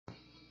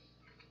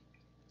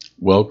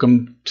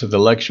Welcome to the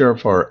lecture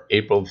for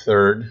April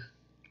 3rd,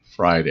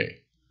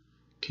 Friday.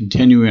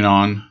 Continuing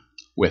on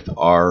with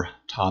our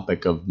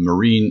topic of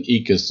marine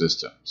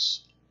ecosystems.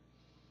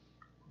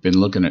 We've been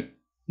looking at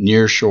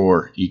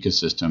nearshore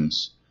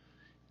ecosystems,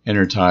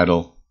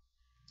 intertidal,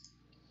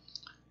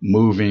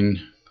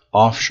 moving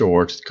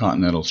offshore to the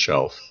continental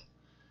shelf.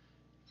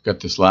 We've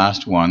got this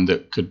last one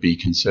that could be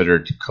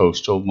considered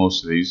coastal,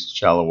 most of these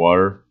shallow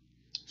water,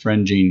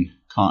 fringing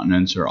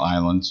continents or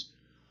islands.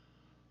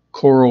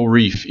 Coral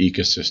reef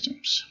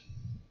ecosystems.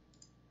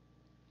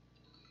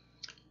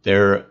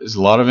 There is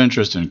a lot of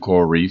interest in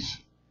coral reef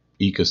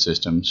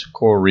ecosystems.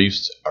 Coral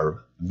reefs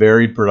are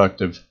very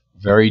productive,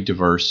 very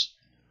diverse,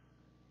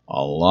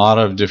 a lot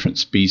of different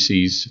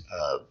species,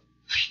 a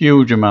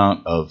huge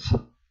amount of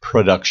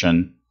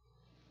production,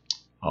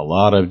 a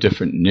lot of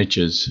different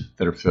niches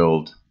that are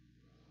filled.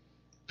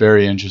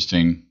 Very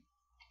interesting.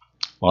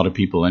 A lot of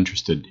people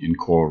interested in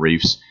coral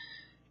reefs.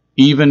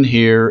 Even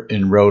here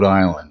in Rhode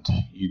Island,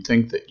 you'd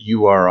think that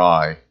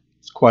URI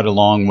is quite a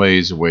long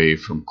ways away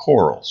from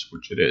corals,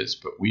 which it is,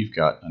 but we've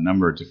got a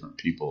number of different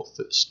people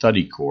that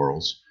study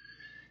corals,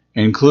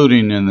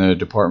 including in the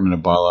Department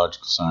of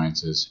Biological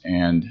Sciences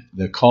and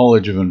the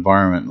College of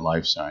Environment and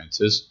Life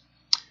Sciences,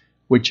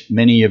 which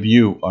many of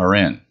you are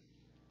in.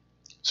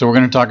 So we're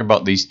going to talk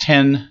about these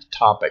 10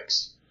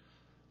 topics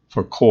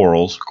for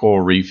corals,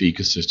 coral reef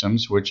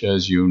ecosystems, which,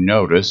 as you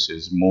notice,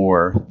 is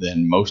more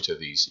than most of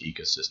these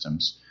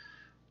ecosystems.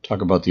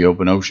 Talk about the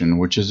open ocean,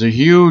 which is a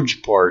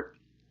huge part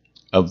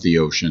of the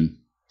ocean.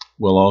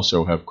 We'll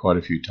also have quite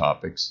a few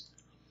topics.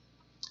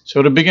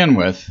 So to begin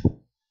with,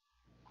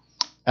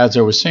 as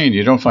I was saying,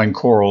 you don't find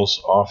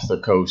corals off the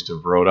coast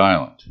of Rhode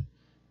Island.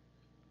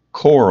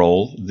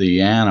 Coral, the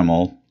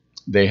animal,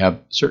 they have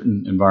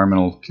certain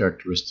environmental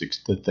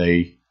characteristics that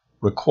they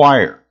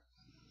require.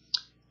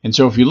 And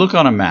so if you look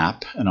on a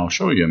map, and I'll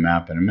show you a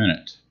map in a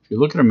minute, if you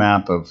look at a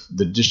map of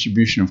the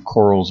distribution of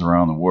corals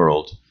around the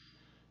world,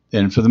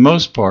 then for the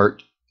most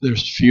part,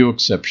 there's few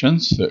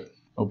exceptions that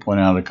I'll point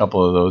out a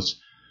couple of those.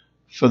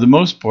 For the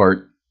most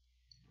part,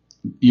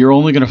 you're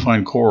only going to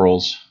find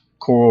corals,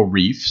 coral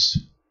reefs,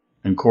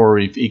 and coral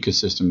reef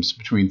ecosystems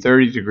between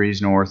 30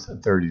 degrees north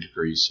and 30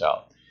 degrees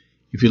south.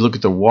 If you look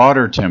at the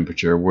water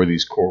temperature where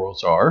these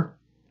corals are,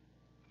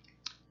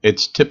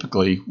 it's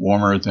typically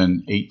warmer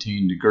than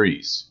 18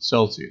 degrees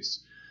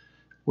Celsius,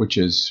 which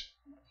is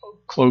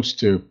close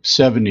to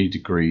 70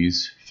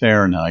 degrees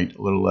Fahrenheit,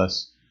 a little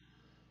less.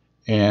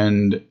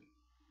 And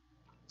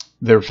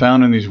they're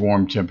found in these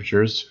warm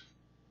temperatures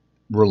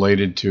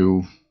related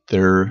to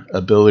their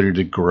ability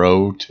to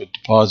grow, to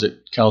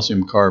deposit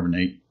calcium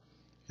carbonate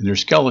in their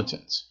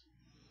skeletons.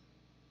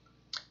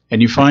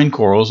 And you find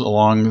corals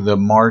along the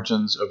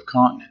margins of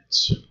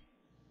continents,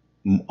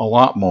 a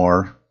lot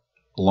more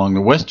along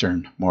the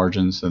western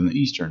margins than the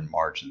eastern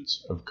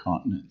margins of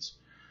continents.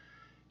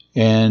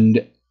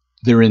 And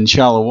they're in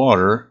shallow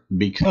water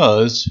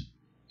because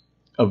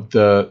of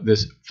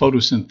this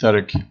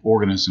photosynthetic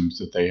organisms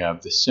that they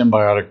have, the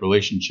symbiotic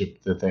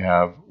relationship that they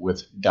have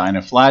with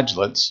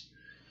dinoflagellates,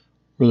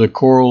 where the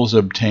corals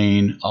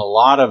obtain a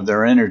lot of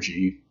their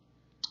energy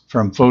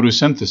from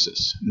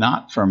photosynthesis,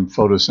 not from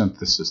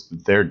photosynthesis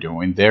that they're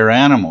doing. They're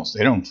animals.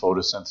 They don't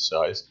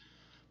photosynthesize,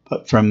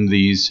 but from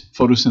these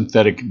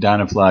photosynthetic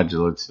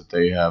dinoflagellates that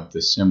they have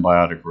this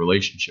symbiotic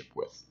relationship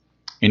with,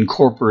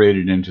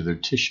 incorporated into their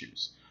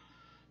tissues.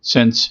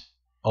 Since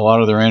a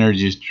lot of their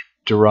energy is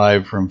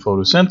derived from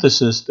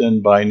photosynthesis,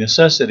 then by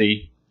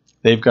necessity,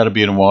 they've got to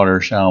be in water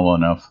shallow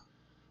enough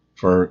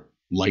for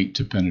light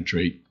to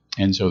penetrate,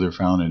 and so they're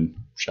found in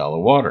shallow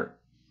water.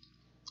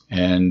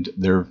 And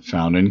they're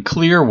found in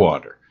clear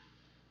water.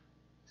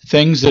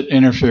 Things that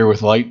interfere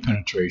with light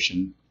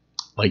penetration,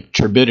 like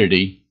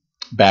turbidity,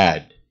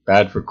 bad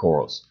for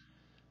corals.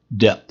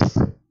 Depth,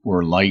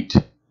 where light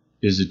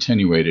is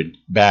attenuated,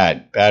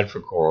 bad for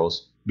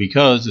corals,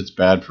 because it's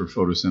bad for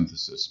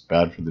photosynthesis,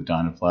 bad for the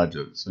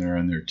dinoflagellates that are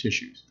in their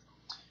tissues.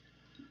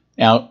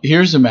 Now,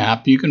 here's a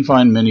map. You can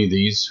find many of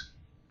these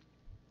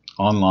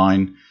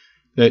online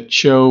that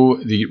show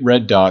the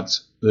red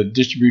dots, the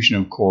distribution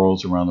of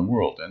corals around the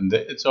world. And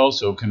it's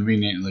also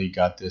conveniently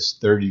got this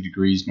 30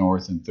 degrees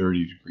north and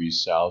 30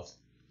 degrees south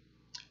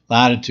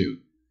latitude.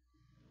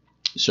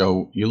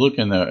 So you look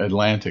in the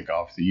Atlantic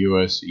off the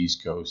U.S.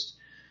 East Coast,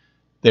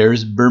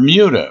 there's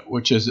Bermuda,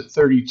 which is at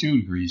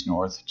 32 degrees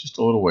north, just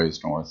a little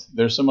ways north.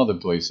 There's some other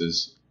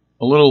places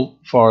a little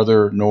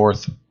farther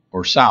north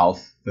or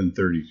south than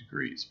 30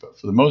 degrees, but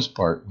for the most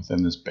part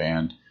within this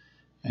band,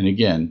 and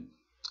again,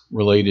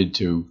 related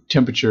to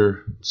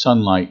temperature,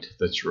 sunlight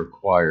that's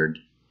required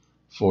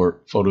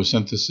for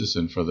photosynthesis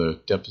and for the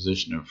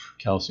deposition of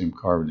calcium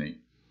carbonate.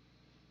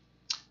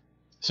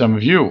 Some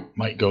of you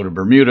might go to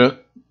Bermuda.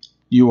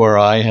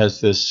 URI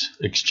has this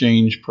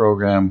exchange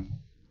program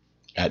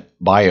at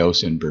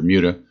BIOS in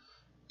Bermuda,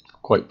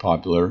 quite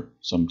popular.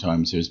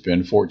 Sometimes there's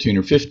been 14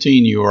 or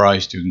 15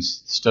 URI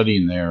students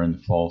studying there in the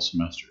fall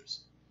semesters.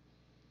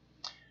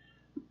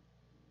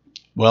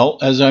 Well,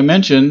 as I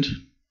mentioned,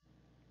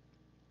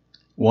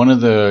 One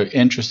of the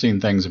interesting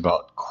things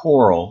about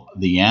coral,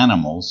 the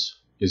animals,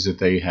 is that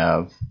they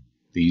have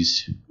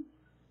these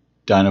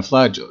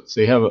dinoflagellates.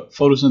 They have a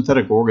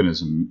photosynthetic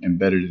organism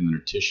embedded in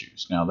their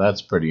tissues. Now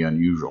that's pretty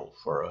unusual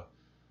for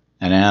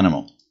an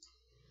animal.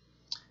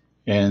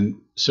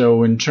 And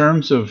so in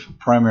terms of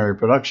primary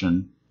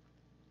production,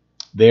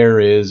 there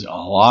is a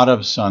lot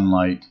of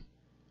sunlight,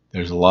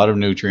 there's a lot of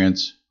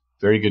nutrients,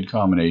 very good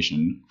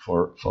combination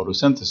for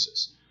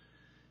photosynthesis.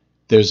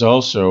 There's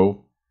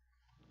also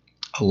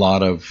a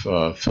lot of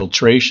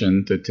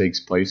filtration that takes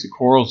place. The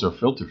corals are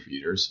filter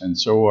feeders, and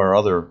so are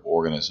other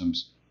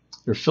organisms.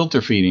 They're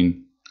filter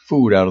feeding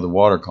food out of the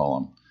water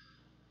column.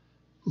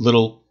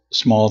 Little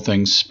small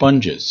things,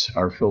 sponges,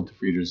 are filter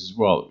feeders as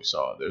well that we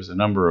saw. There's a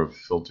number of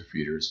filter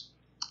feeders.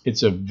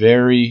 It's a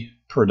very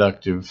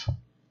productive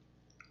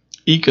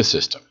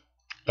ecosystem,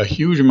 a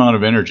huge amount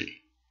of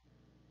energy.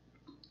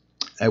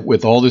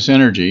 With all this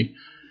energy,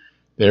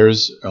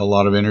 there's a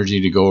lot of energy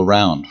to go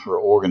around for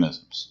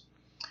organisms.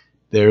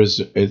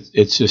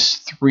 It's this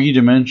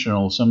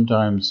three-dimensional,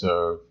 sometimes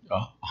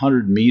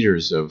 100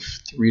 meters of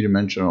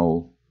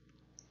three-dimensional,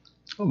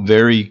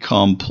 very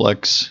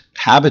complex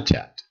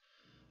habitat,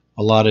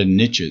 a lot of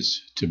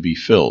niches to be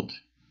filled.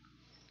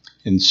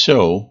 And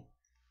so,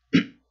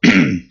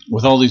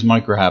 with all these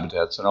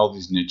microhabitats and all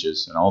these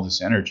niches and all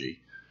this energy,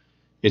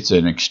 it's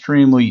an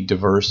extremely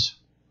diverse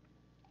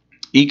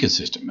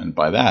ecosystem. And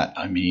by that,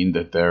 I mean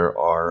that there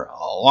are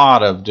a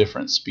lot of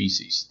different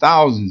species,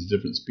 thousands of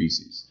different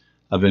species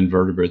of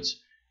invertebrates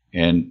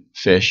and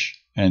fish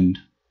and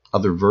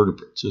other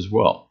vertebrates as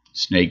well,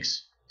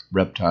 snakes,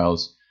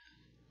 reptiles,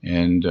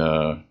 and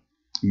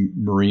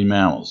marine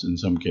mammals in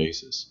some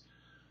cases.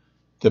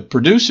 The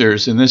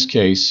producers, in this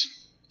case,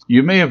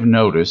 you may have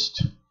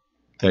noticed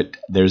that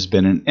there's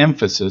been an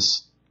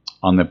emphasis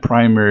on the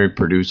primary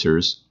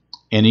producers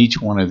in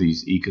each one of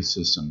these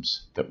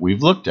ecosystems that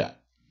we've looked at.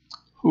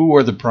 Who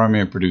are the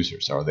primary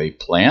producers? Are they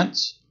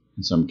plants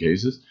in some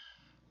cases?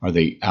 Are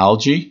they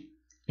algae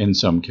in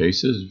some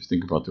cases? If you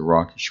think about the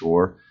rocky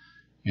shore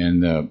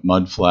and the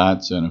mud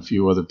flats and a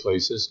few other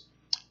places.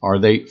 Are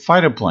they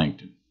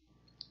phytoplankton?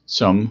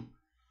 Some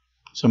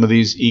of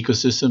these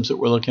ecosystems that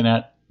we're looking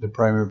at, the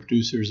primary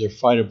producers are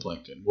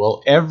phytoplankton.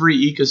 Well, every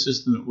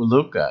ecosystem that we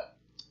look at,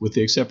 with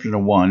the exception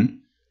of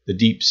one, the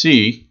deep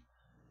sea,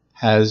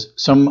 has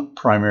some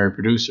primary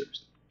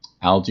producers.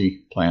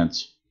 Algae,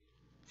 plants,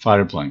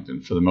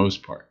 phytoplankton for the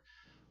most part.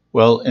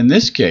 Well, in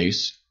this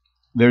case,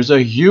 there's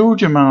a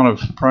huge amount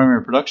of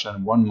primary production,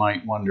 and one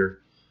might wonder,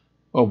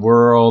 well, where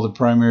are all the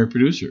primary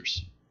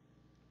producers?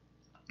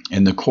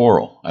 In the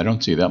coral, I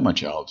don't see that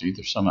much algae.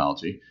 There's some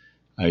algae.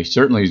 I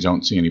certainly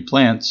don't see any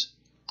plants,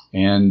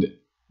 and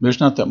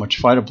there's not that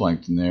much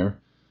phytoplankton there.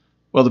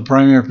 Well, the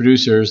primary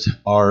producers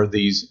are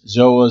these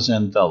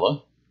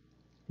zooxanthellae,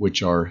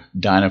 which are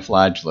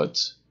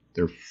dinoflagellates.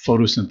 They're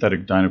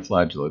photosynthetic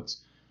dinoflagellates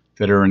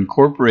that are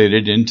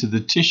incorporated into the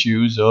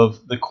tissues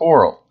of the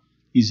coral.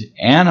 These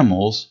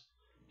animals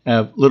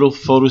have little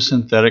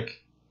photosynthetic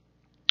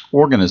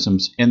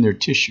organisms in their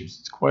tissues.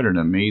 It's quite an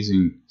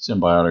amazing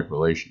symbiotic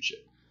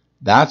relationship.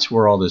 That's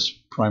where all this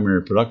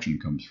primary production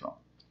comes from.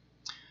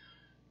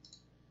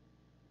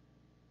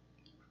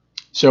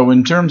 So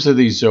in terms of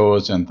these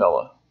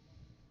zooxanthellae,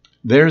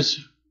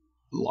 there's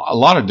a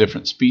lot of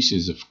different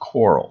species of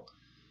coral.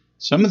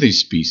 Some of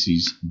these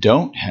species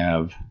don't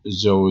have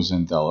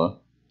zooxanthellae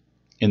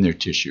in their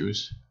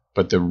tissues,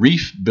 but the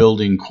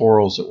reef-building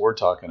corals that we're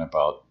talking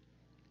about,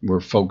 we're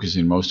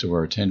focusing most of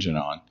our attention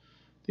on,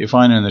 they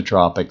find in the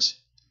tropics,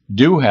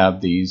 do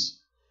have these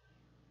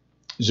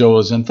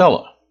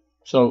zooxanthellae.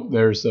 So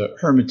there's the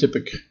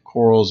hermatypic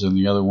corals and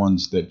the other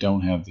ones that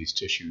don't have these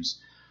tissues.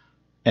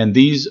 And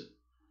these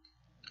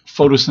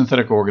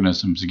photosynthetic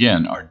organisms,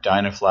 again, are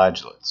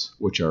dinoflagellates,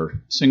 which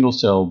are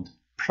single-celled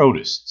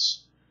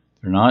protists.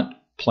 They're not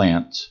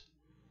plants.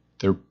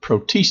 They're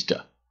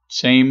protista.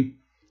 Same,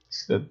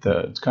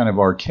 it's kind of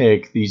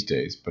archaic these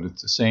days, but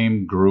it's the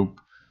same group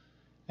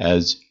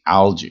as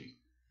algae,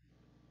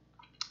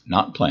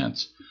 not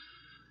plants.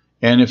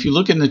 And if you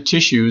look in the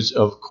tissues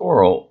of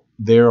coral,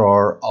 there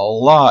are a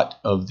lot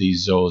of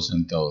these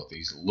zooxanthellae,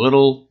 these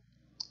little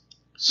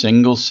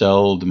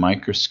single-celled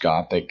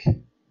microscopic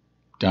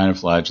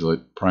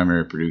dinoflagellate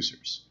primary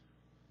producers.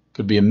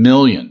 Could be 1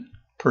 million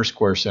per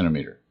square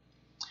centimeter.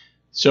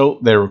 So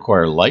they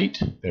require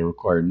light, they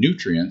require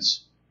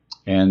nutrients,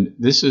 and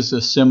this is a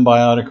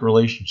symbiotic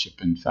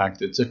relationship. In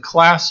fact, it's a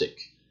classic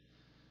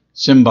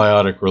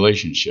symbiotic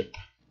relationship.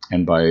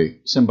 And by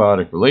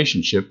symbiotic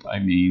relationship, I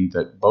mean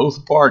that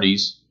both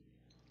parties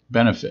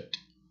benefit.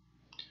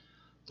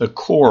 The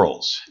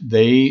corals,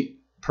 they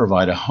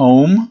provide a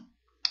home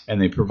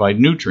and they provide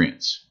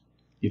nutrients.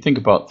 You think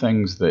about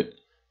things that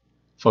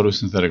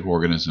photosynthetic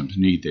organisms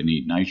need. They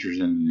need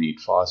nitrogen, they need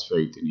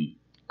phosphate, they need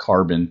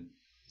carbon.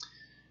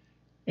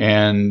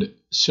 And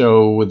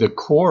so the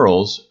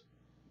corals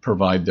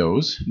provide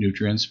those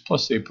nutrients,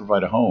 plus they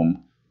provide a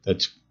home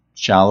that's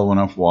shallow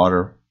enough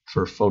water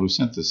for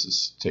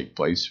photosynthesis to take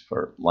place,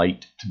 for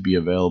light to be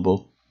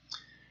available.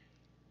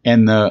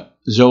 And the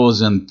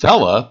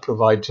zooxanthellae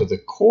provide to the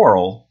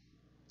coral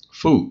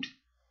food.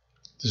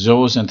 The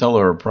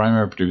zooxanthellae are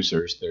primary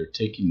producers. They're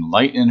taking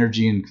light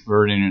energy and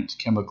converting it to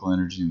chemical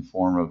energy in the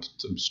form of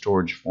some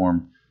storage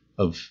form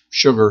of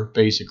sugar,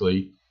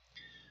 basically.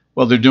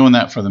 Well, they're doing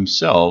that for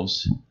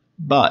themselves,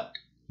 but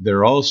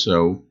they're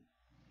also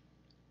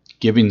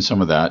giving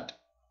some of that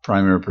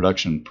primary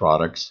production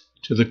products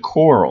to the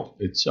coral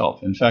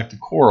itself. In fact, the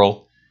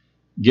coral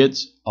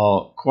gets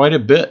quite a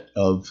bit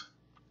of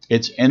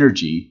its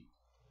energy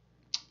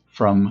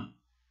from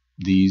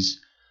these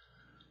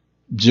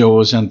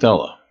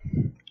zooxanthellae.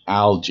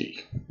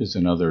 Algae is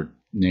another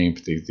name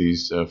for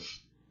these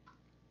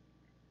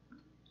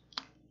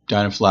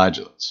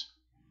dinoflagellates.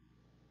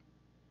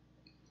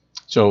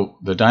 So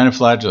the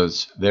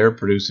dinoflagellates, they're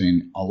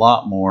producing a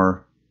lot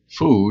more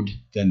food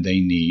than they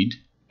need.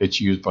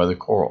 It's used by the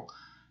coral.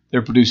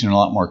 They're producing a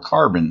lot more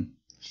carbon,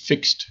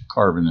 fixed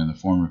carbon in the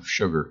form of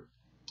sugar,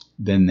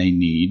 than they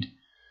need.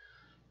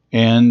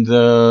 And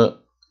the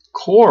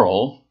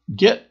coral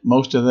get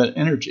most of that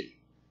energy.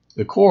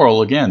 The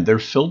coral, again, they're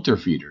filter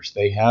feeders.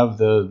 They have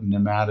the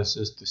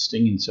nematocysts, the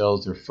stinging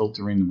cells. They're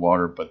filtering the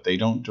water, but they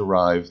don't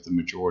derive the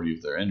majority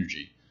of their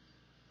energy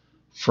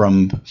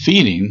from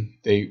feeding.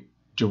 They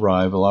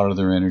derive a lot of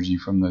their energy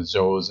from the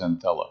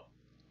zooxanthellae.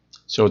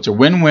 So it's a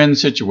win-win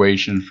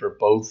situation for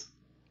both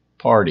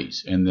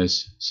parties in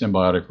this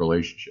symbiotic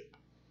relationship.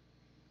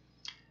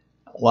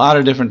 A lot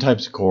of different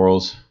types of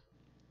corals.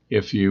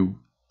 If you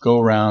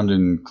go around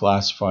and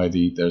classify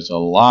there's a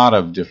lot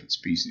of different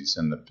species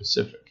in the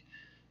Pacific.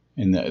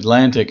 In the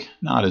Atlantic,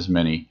 not as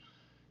many.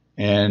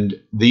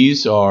 And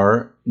these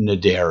are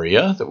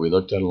Cnidaria that we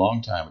looked at a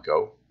long time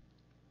ago.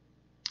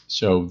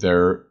 So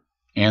they're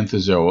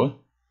anthozoa,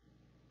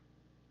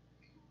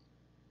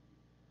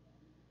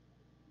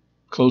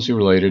 closely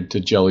related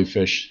to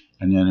jellyfish,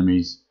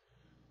 anemones,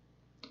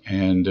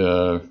 and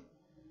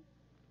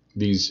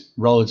these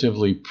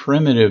relatively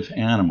primitive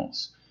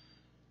animals.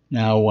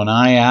 Now, when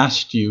I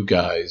asked you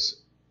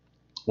guys,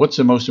 what's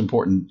the most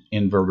important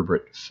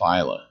invertebrate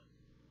phyla?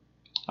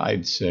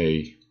 I'd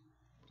say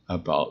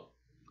about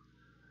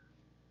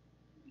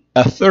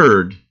a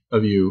third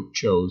of you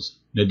chose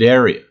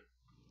Cnidaria.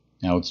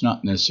 Now, it's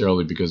not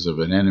necessarily because of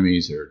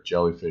anemones or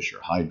jellyfish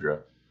or hydra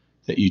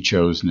that you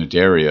chose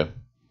Cnidaria.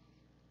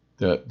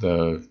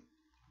 The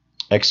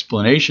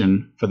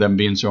explanation for them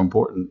being so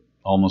important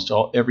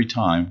every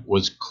time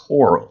was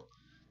coral,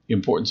 the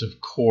importance of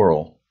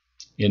coral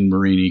in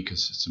marine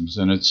ecosystems.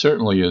 And it's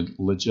certainly a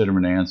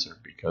legitimate answer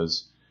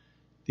because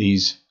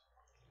these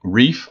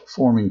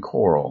reef-forming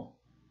coral,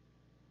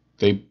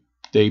 they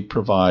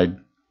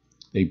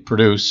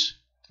produce,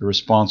 they're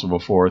responsible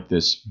for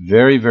this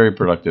very, very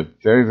productive,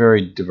 very,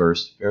 very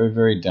diverse, very,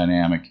 very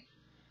dynamic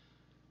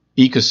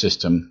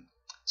ecosystem,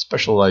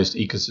 specialized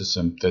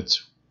ecosystem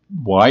that's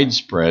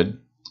widespread,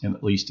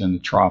 at least in the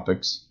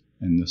tropics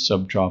and the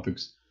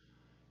subtropics.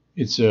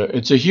 It's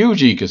a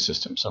huge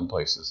ecosystem some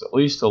places, at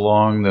least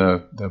along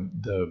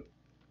the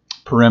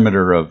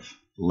perimeter of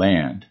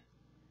land,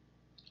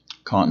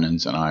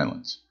 continents and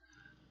islands.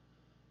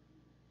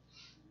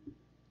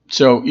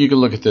 So you can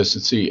look at this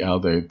and see how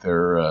they're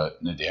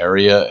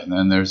Cnidaria, and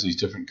then there's these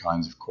different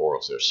kinds of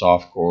corals. There's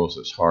soft corals,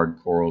 there's hard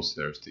corals,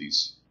 there's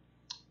these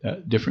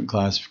different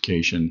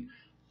classification,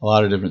 a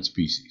lot of different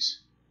species.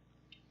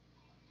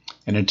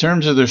 And in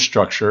terms of their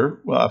structure,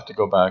 we'll have to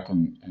go back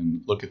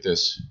and look at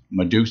this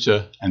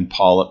medusa and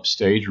polyp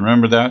stage.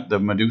 Remember that? The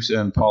medusa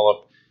and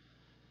polyp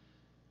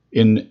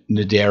in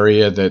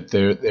Cnidaria, that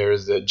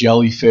there's the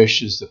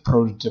jellyfish is the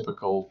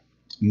prototypical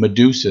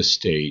medusa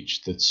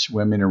stage that's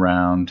swimming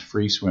around,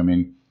 free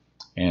swimming,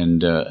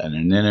 and an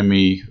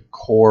anemone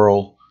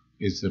coral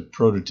is the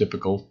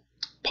prototypical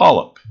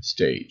polyp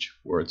stage,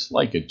 where it's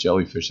like a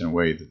jellyfish in a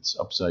way that's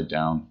upside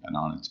down and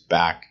on its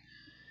back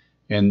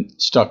and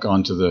stuck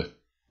onto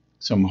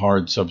some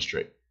hard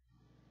substrate.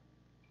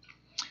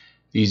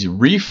 These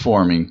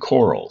reef-forming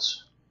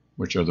corals,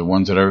 which are the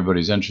ones that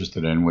everybody's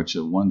interested in, which are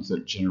the ones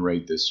that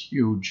generate this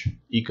huge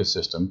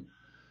ecosystem,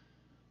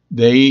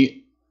 they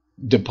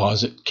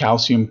deposit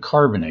calcium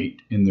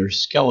carbonate in their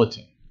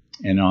skeleton.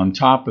 And on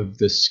top of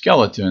the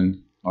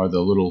skeleton are the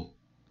little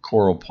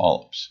coral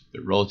polyps.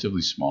 They're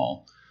relatively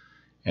small,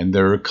 and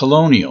they're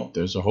colonial.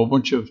 There's a whole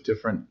bunch of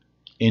different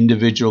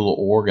individual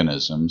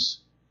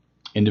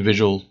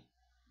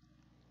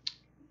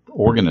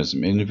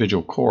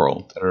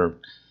coral that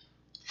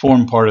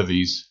form part of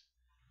these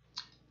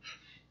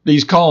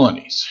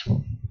colonies.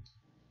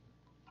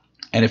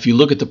 And if you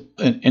look at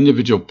an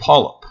individual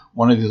polyp,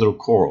 one of these little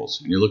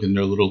corals, and you look at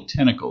their little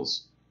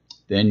tentacles,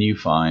 then you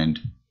find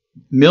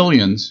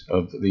millions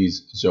of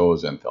these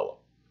zooxanthellae.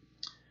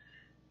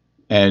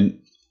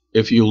 And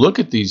if you look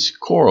at these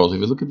corals,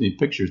 if you look at the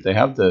pictures, they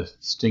have the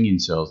stinging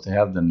cells, they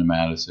have the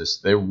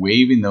nematocysts, they're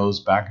waving those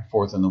back and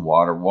forth in the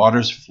water.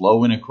 Water's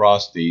flowing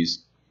across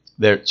these.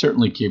 They're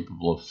certainly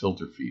capable of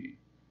filter feeding.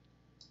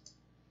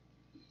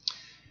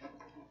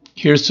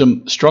 Here's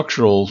some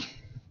structural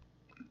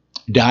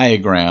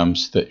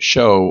diagrams that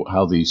show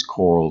how these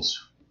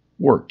corals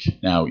work.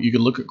 Now, you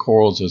can look at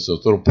corals as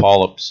those little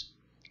polyps,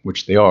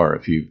 which they are.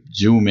 If you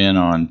zoom in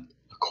on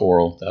a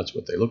coral, that's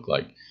what they look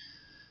like.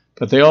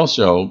 But they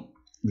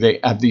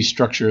have these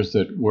structures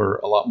that we're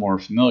a lot more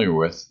familiar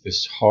with,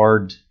 this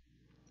hard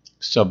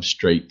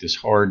substrate, this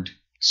hard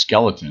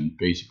skeleton,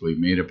 basically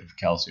made up of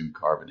calcium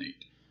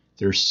carbonate.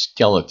 Their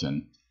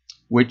skeleton,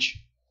 which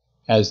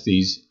has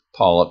these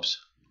polyps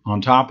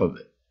on top of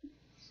it.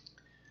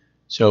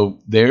 So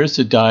there's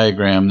a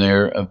diagram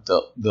there of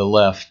the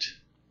left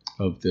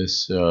of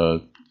this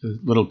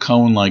little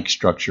cone-like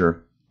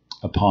structure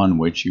upon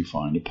which you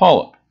find a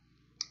polyp.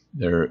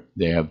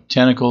 They have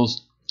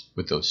tentacles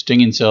with those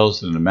stinging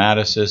cells, the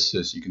nematocysts,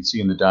 as you can see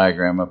in the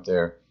diagram up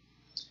there.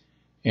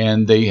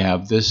 And they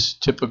have this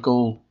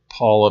typical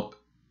polyp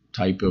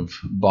type of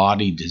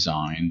body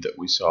design that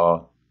we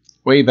saw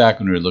way back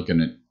when we were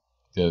looking at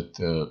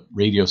the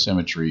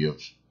radiosymmetry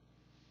of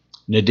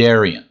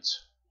cnidarians.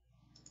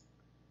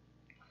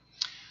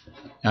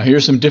 Now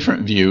here's some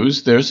different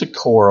views. There's a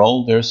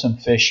coral. There's some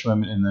fish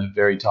swimming in the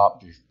very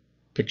top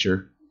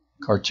picture,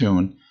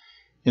 cartoon.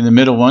 In the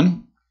middle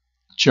one,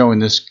 showing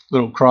this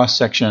little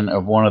cross-section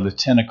of one of the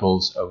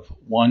tentacles of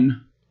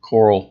one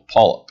coral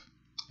polyp.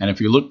 And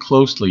if you look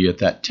closely at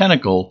that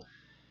tentacle,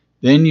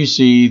 then you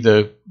see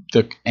the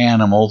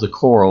animal, the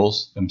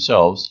corals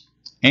themselves,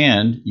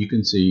 and you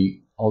can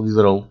see all these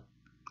little,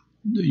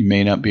 you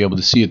may not be able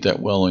to see it that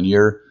well in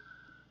your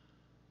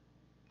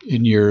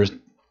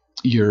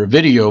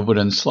video, but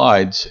in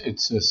slides,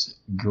 it's this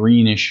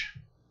greenish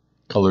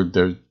colored.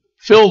 They're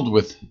filled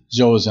with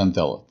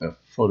zooxanthellae, the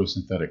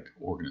photosynthetic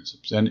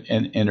organisms. And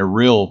in a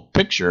real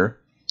picture,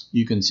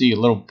 you can see a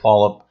little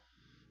polyp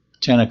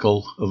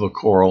tentacle of a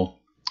coral,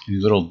 and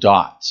these little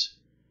dots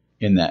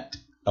in that,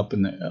 up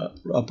in the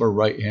upper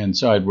right-hand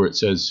side where it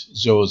says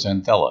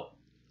zooxanthellae.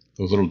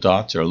 Those little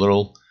dots are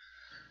little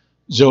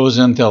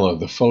zooxanthellae,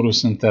 the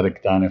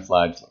photosynthetic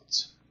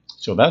dinoflagellates.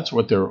 So that's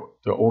what their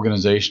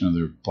organization of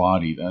their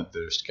body,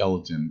 their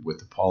skeleton with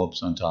the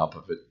polyps on top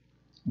of it,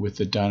 with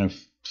the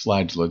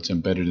dinoflagellates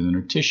embedded in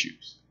their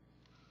tissues.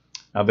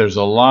 Now there's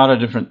a lot of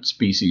different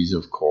species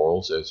of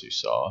corals, as you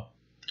saw. A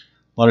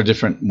lot of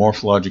different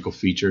morphological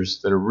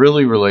features that are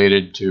really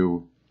related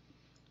to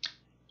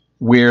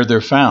where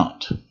they're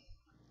found,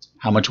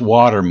 how much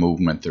water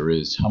movement there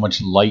is, how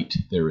much light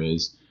there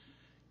is.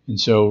 And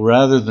so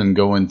rather than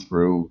going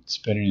through,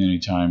 spending any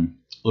time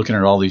looking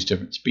at all these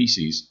different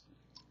species,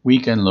 we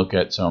can look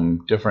at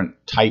some different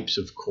types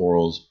of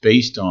corals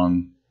based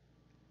on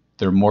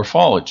their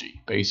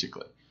morphology,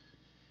 basically.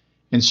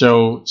 And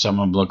so some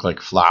of them look like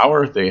a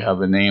flower. They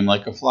have a name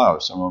like a flower.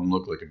 Some of them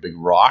look like a big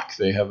rock.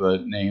 They have a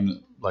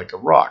name like a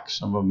rock.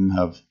 Some of them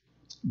have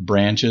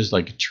branches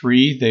like a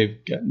tree.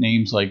 They've got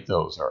names like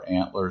those, or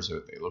antlers,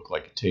 or they look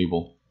like a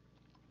table,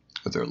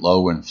 or they're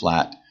low and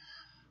flat.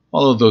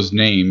 All of those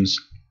names,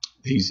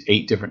 these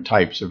 8 different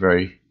types, are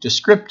very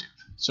descriptive.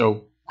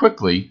 So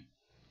quickly,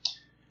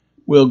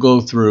 we'll go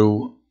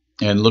through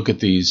and look at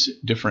these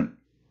different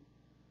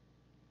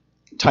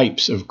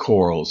types of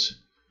corals.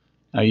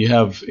 Now you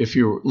have, if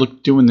you're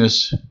doing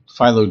this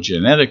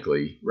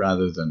phylogenetically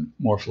rather than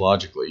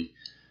morphologically,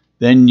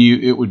 then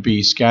it would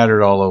be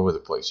scattered all over the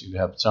place. You'd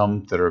have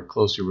some that are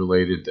closely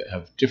related that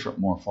have different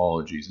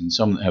morphologies, and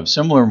some that have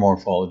similar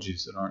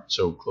morphologies that aren't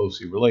so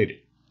closely related.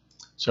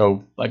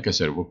 So, like I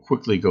said, we'll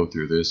quickly go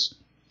through this.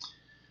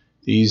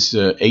 These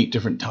 8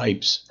 different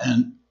types,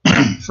 and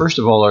first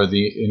of all are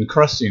the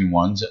encrusting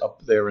ones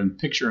up there in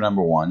picture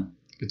number 1.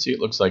 You can see it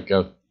looks like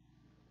a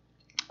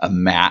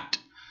mat,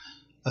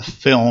 a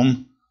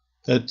film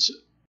that's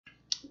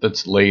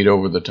laid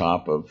over the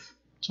top of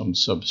some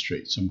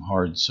substrate, some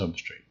hard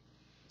substrate.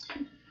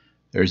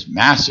 There's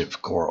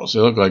massive corals. They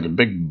look like a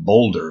big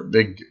boulder,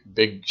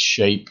 big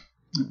shape,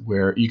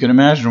 where you can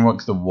imagine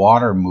what the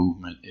water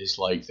movement is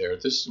like there.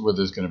 This is where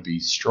there's going to be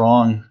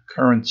strong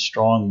currents,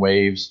 strong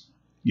waves.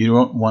 You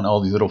don't want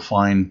all these little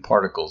fine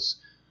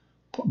particles,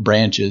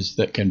 branches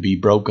that can be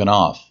broken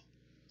off.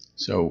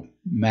 So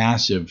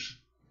massive.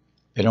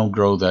 They don't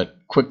grow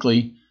that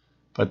quickly,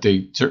 but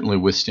they certainly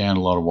withstand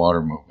a lot of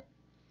water movement.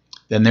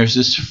 Then there's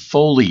this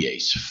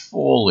foliage.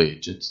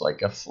 It's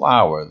like a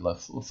flower, the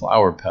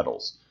flower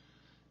petals.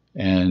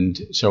 And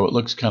so it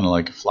looks kind of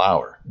like a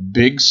flower.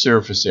 Big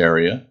surface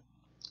area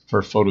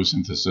for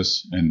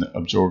photosynthesis and the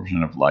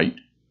absorption of light,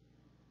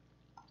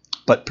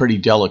 but pretty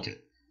delicate.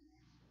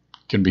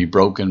 Can be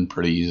broken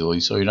pretty easily,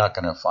 so you're not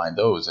going to find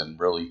those in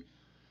really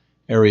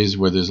areas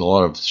where there's a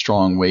lot of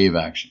strong wave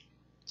action.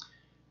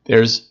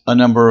 There's a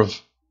number of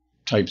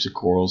types of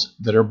corals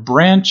that are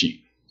branching.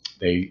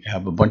 They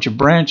have a bunch of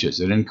branches.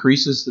 It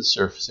increases the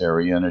surface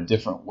area in a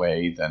different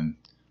way than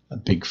a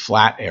big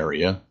flat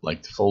area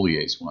like the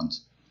foliase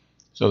ones.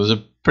 So there's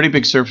a pretty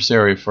big surface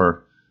area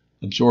for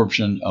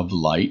absorption of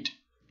light,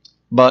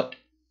 but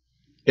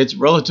it's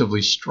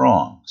relatively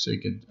strong. So you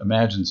could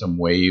imagine some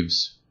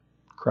waves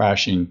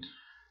crashing.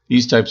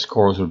 These types of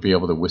corals would be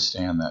able to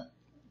withstand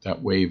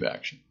that wave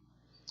action.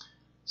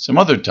 Some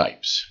other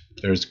types.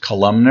 There's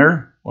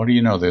columnar. What do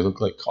you know? They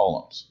look like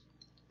columns.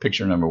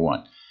 Picture number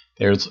 1.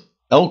 There's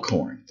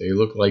elkhorn. They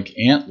look like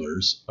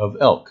antlers of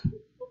elk,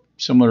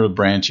 similar to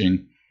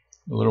branching,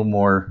 a little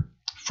more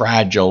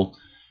fragile.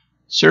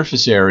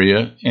 Surface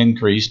area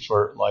increased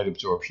for light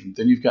absorption.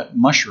 Then you've got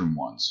mushroom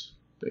ones.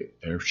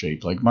 They're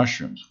shaped like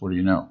mushrooms. What do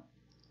you know?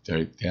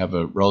 They have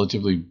a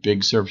relatively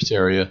big surface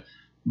area,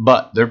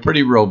 but they're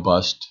pretty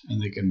robust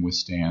and they can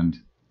withstand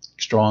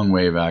strong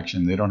wave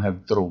action. They don't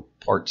have little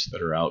parts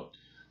that are out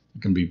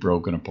that can be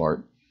broken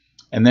apart.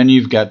 And then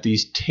you've got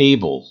these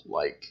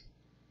table-like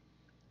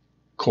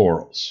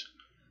corals.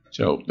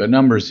 So the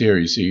numbers here,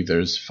 you see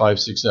there's 5,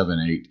 6, 7,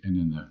 8, and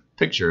in the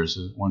pictures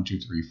is 1, 2,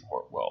 3,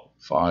 4. Well,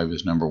 5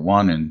 is number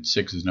 1 and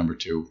 6 is number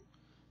 2.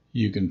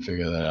 You can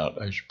figure that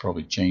out. I should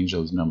probably change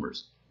those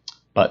numbers.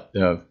 But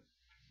the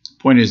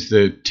point is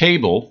the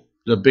table,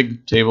 the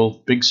big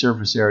table, big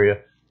surface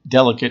area,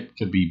 delicate,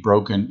 could be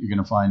broken. You're going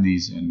to find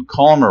these in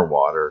calmer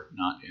water,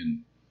 not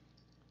in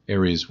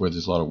areas where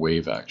there's a lot of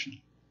wave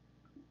action.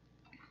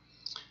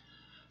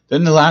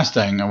 Then the last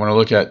thing I want to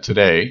look at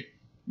today,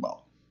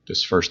 well,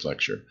 this first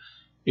lecture,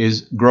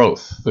 is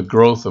growth, the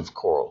growth of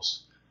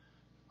corals.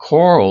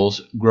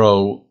 Corals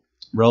grow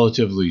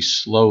relatively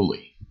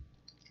slowly.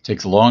 It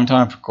takes a long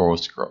time for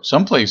corals to grow.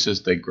 Some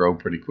places they grow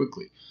pretty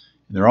quickly.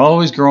 And they're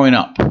always growing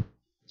up.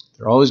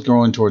 They're always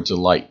growing towards the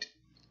light.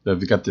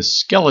 They've got this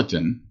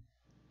skeleton,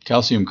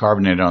 calcium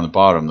carbonate on the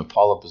bottom, the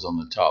polyp is on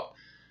the top.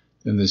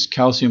 Then this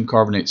calcium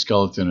carbonate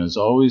skeleton is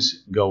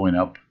always going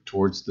up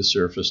towards the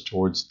surface,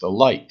 towards the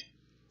light.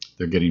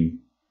 They're getting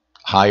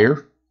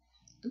higher,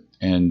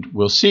 and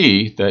we'll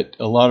see that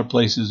a lot of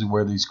places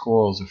where these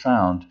corals are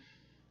found,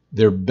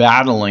 they're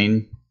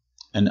battling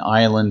an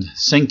island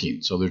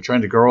sinking. So they're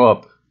trying to grow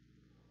up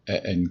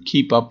and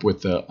keep up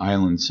with the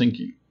island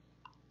sinking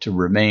to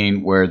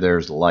remain where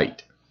there's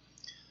light.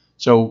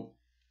 So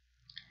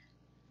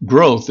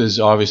growth is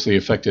obviously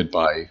affected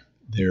by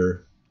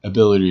their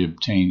ability to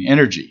obtain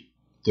energy.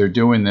 They're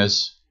doing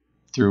this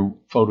through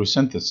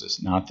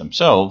photosynthesis, not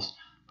themselves,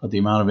 but the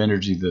amount of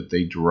energy that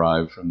they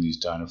derive from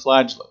these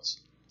dinoflagellates.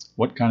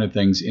 What kind of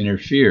things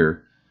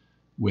interfere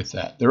with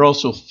that? They're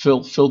also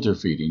filter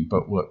feeding,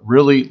 but what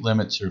really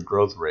limits their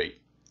growth rate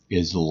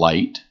is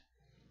light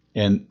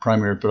and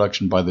primary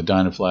production by the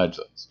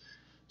dinoflagellates.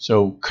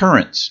 So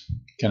currents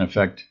can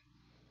affect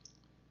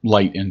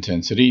light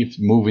intensity,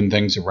 moving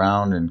things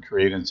around and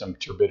creating some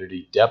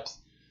turbidity, depth,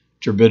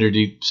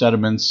 turbidity,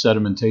 sediments,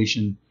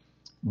 sedimentation,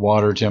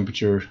 water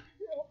temperature,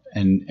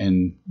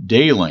 and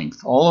day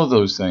length. All of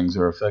those things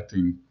are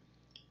affecting,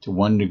 to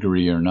one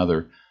degree or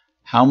another,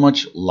 how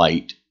much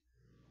light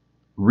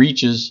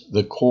reaches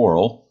the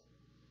coral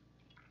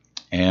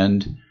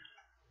and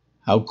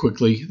how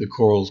quickly the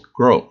corals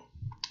grow,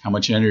 how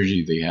much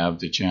energy they have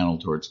to channel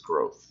towards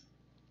growth.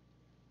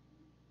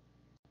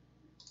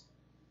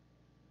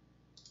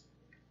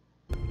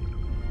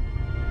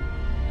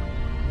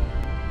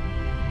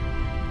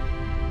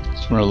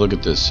 Just want to look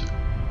at this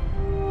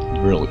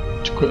really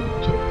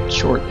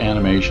short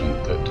animation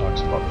that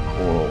talks about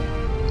coral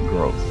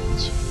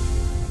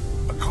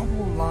growth. A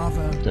coral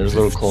larva. There's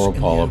a little coral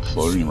polyp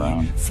floating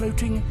around.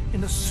 Floating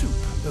in a soup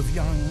of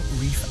young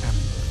reef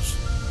animals.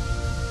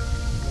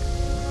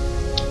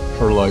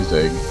 Fertilized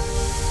egg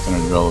going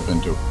to develop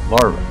into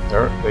larvae.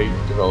 They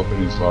develop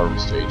in these larval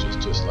stages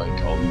just like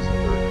all these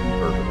other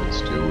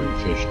invertebrates do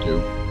and fish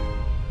do.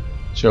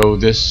 So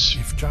this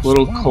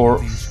little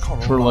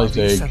fertilized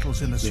egg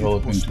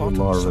develop into a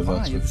larva.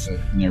 That's what the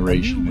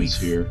narration is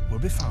here.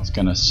 It's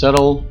going to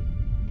settle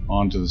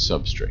onto the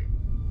substrate.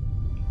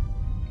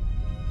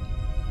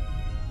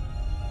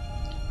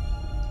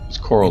 These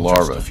coral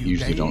larvae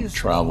usually don't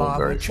travel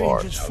very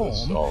far. This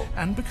is all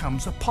and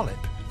becomes a polyp,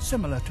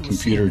 similar to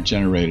computer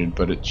generated,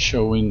 but it's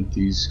showing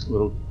these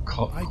little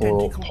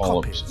coral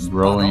polyps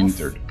growing.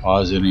 They're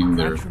depositing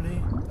their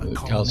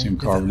calcium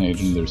carbonate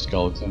in their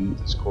skeleton.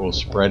 This coral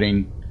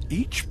spreading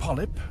each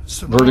polyp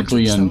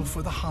vertically and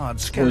with a hard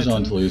skeleton,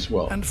 horizontally as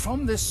well. And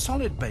from this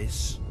solid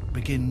base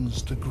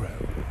begins to grow.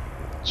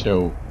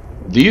 So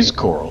these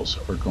corals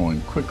are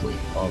growing quickly,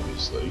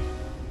 obviously.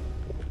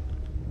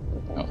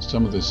 Now,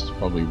 some of this is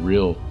probably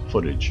real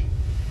footage.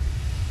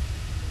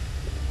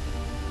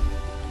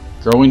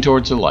 Growing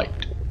towards the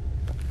light.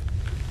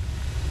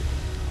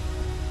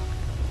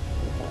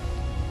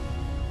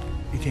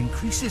 It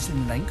increases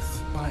in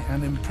length by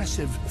an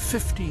impressive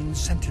 15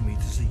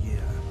 centimeters a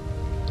year.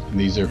 And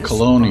these are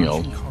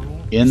colonial.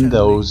 In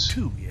those,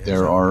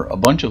 there are a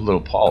bunch of little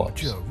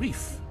polyps.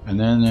 And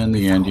then in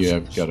the end, you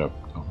have got a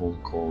whole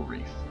coral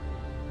reef.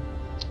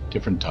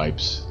 Different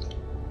types.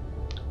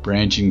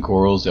 Branching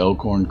corals,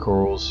 elkhorn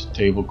corals,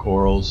 table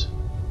corals,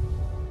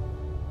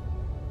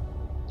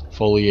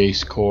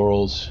 foliaceous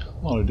corals,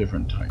 a lot of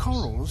different types.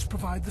 Corals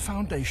provide the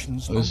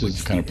foundations. So this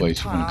is the kind of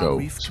place you want to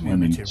go,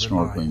 swimming,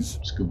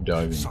 snorkeling, scuba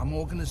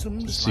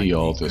diving, to see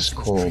all this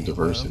coral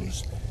diversity.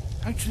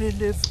 Actually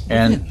live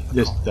and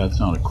that's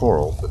not a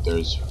coral, but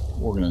there's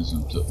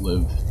organisms that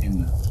live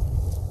in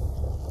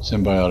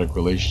symbiotic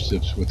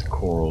relationships with the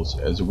corals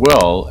as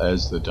well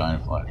as the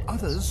dinoflagellates.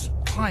 Others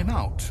climb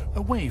out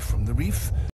away from the reef